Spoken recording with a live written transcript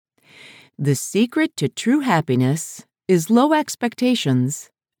The secret to true happiness is low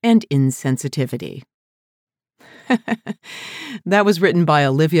expectations and insensitivity. That was written by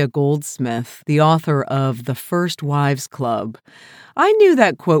Olivia Goldsmith, the author of The First Wives Club. I knew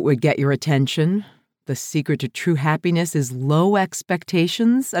that quote would get your attention. The secret to true happiness is low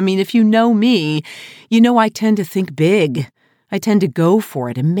expectations. I mean, if you know me, you know I tend to think big. I tend to go for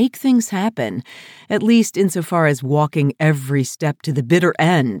it and make things happen, at least insofar as walking every step to the bitter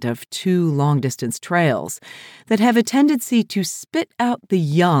end of 2 long-distance trails that have a tendency to spit out the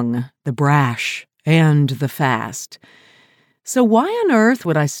young, the brash, and the fast. So why on earth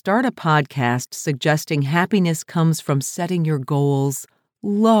would I start a podcast suggesting happiness comes from setting your goals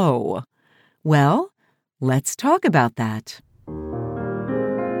low? Well, let's talk about that.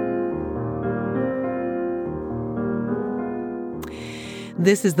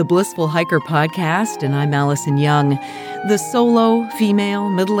 This is the Blissful Hiker Podcast, and I'm Allison Young, the solo,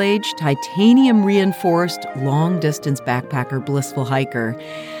 female, middle-aged, titanium-reinforced, long-distance backpacker blissful hiker.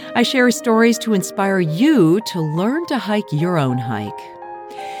 I share stories to inspire you to learn to hike your own hike.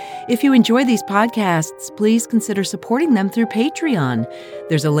 If you enjoy these podcasts, please consider supporting them through Patreon.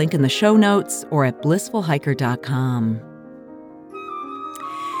 There's a link in the show notes or at blissfulhiker.com.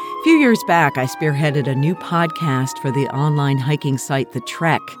 A few years back, I spearheaded a new podcast for the online hiking site The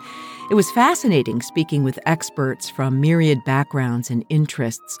Trek. It was fascinating speaking with experts from myriad backgrounds and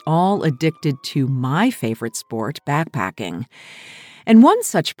interests, all addicted to my favorite sport, backpacking. And one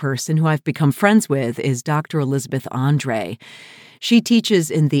such person who I've become friends with is Dr. Elizabeth Andre. She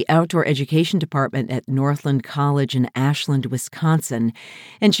teaches in the outdoor education department at Northland College in Ashland, Wisconsin,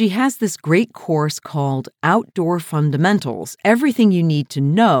 and she has this great course called Outdoor Fundamentals, Everything You Need to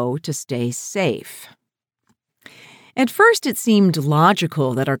Know to Stay Safe. At first, it seemed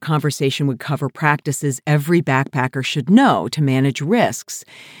logical that our conversation would cover practices every backpacker should know to manage risks.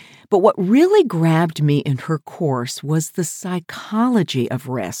 But what really grabbed me in her course was the psychology of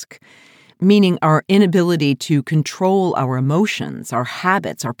risk, meaning our inability to control our emotions, our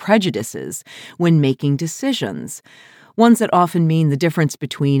habits, our prejudices when making decisions, ones that often mean the difference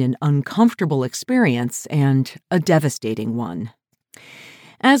between an uncomfortable experience and a devastating one.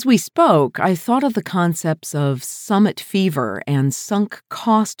 As we spoke, I thought of the concepts of summit fever and sunk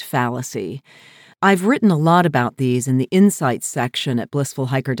cost fallacy. I've written a lot about these in the Insights section at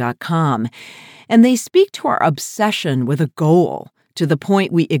blissfulhiker.com, and they speak to our obsession with a goal, to the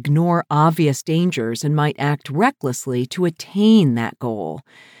point we ignore obvious dangers and might act recklessly to attain that goal.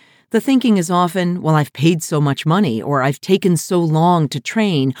 The thinking is often, well, I've paid so much money, or I've taken so long to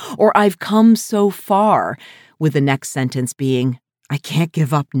train, or I've come so far, with the next sentence being, I can't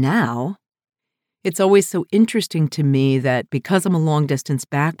give up now. It's always so interesting to me that because I'm a long-distance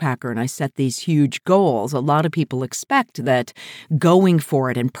backpacker and I set these huge goals, a lot of people expect that going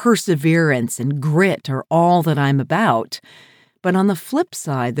for it and perseverance and grit are all that I'm about. But on the flip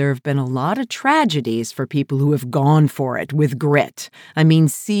side, there have been a lot of tragedies for people who have gone for it with grit. I mean,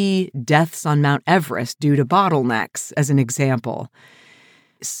 see deaths on Mount Everest due to bottlenecks, as an example.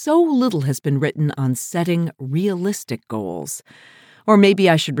 So little has been written on setting realistic goals. Or maybe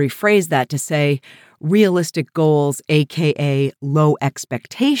I should rephrase that to say, realistic goals, aka low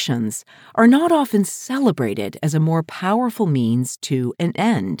expectations, are not often celebrated as a more powerful means to an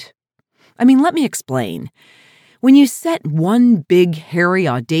end. I mean, let me explain. When you set one big, hairy,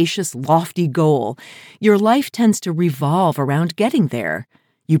 audacious, lofty goal, your life tends to revolve around getting there.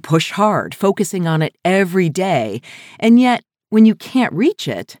 You push hard, focusing on it every day, and yet, when you can't reach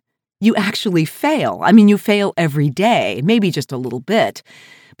it, you actually fail. I mean, you fail every day, maybe just a little bit,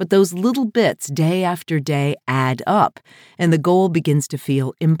 but those little bits day after day add up, and the goal begins to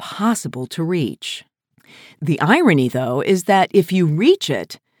feel impossible to reach. The irony, though, is that if you reach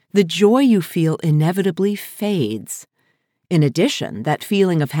it, the joy you feel inevitably fades. In addition, that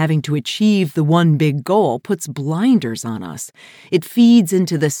feeling of having to achieve the one big goal puts blinders on us. It feeds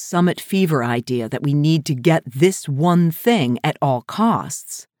into the summit fever idea that we need to get this one thing at all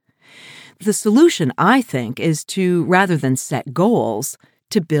costs. The solution, I think, is to, rather than set goals,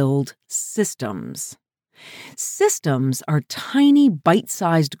 to build systems. Systems are tiny,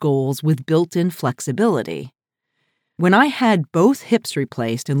 bite-sized goals with built-in flexibility. When I had both hips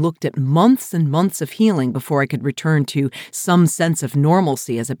replaced and looked at months and months of healing before I could return to some sense of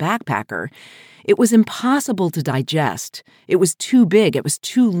normalcy as a backpacker, it was impossible to digest. It was too big, it was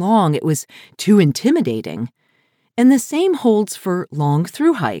too long, it was too intimidating. And the same holds for long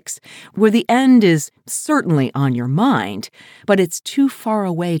through hikes, where the end is certainly on your mind, but it's too far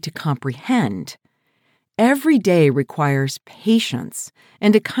away to comprehend. every day requires patience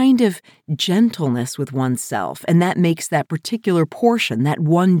and a kind of gentleness with oneself, and that makes that particular portion, that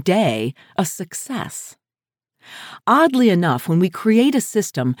one day, a success. Oddly enough, when we create a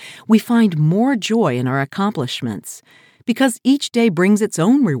system, we find more joy in our accomplishments, because each day brings its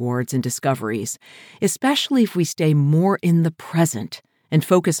own rewards and discoveries, especially if we stay more in the present and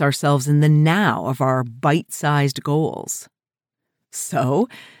focus ourselves in the now of our bite-sized goals. So,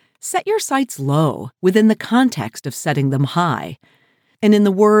 set your sights low within the context of setting them high. And in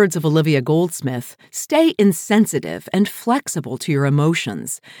the words of Olivia Goldsmith, stay insensitive and flexible to your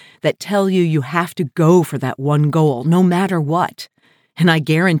emotions that tell you have to go for that one goal no matter what. And I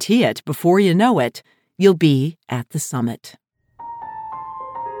guarantee it, before you know it, you'll be at the summit.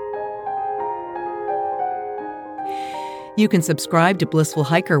 You can subscribe to Blissful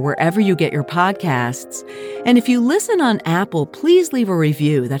Hiker wherever you get your podcasts. And if you listen on Apple, please leave a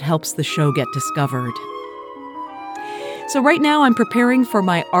review that helps the show get discovered. So right now I'm preparing for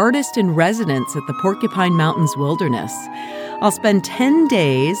my artist in residence at the Porcupine Mountains Wilderness. I'll spend 10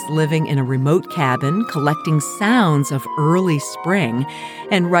 days living in a remote cabin, collecting sounds of early spring,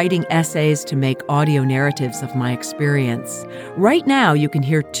 and writing essays to make audio narratives of my experience. Right now, you can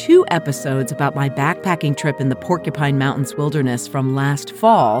hear 2 episodes about my backpacking trip in the Porcupine Mountains Wilderness from last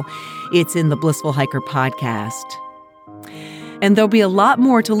fall. It's in the Blissful Hiker podcast. And there'll be a lot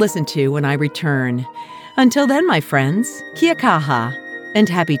more to listen to when I return. Until then, my friends, kia kaha, and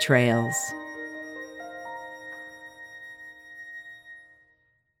happy trails.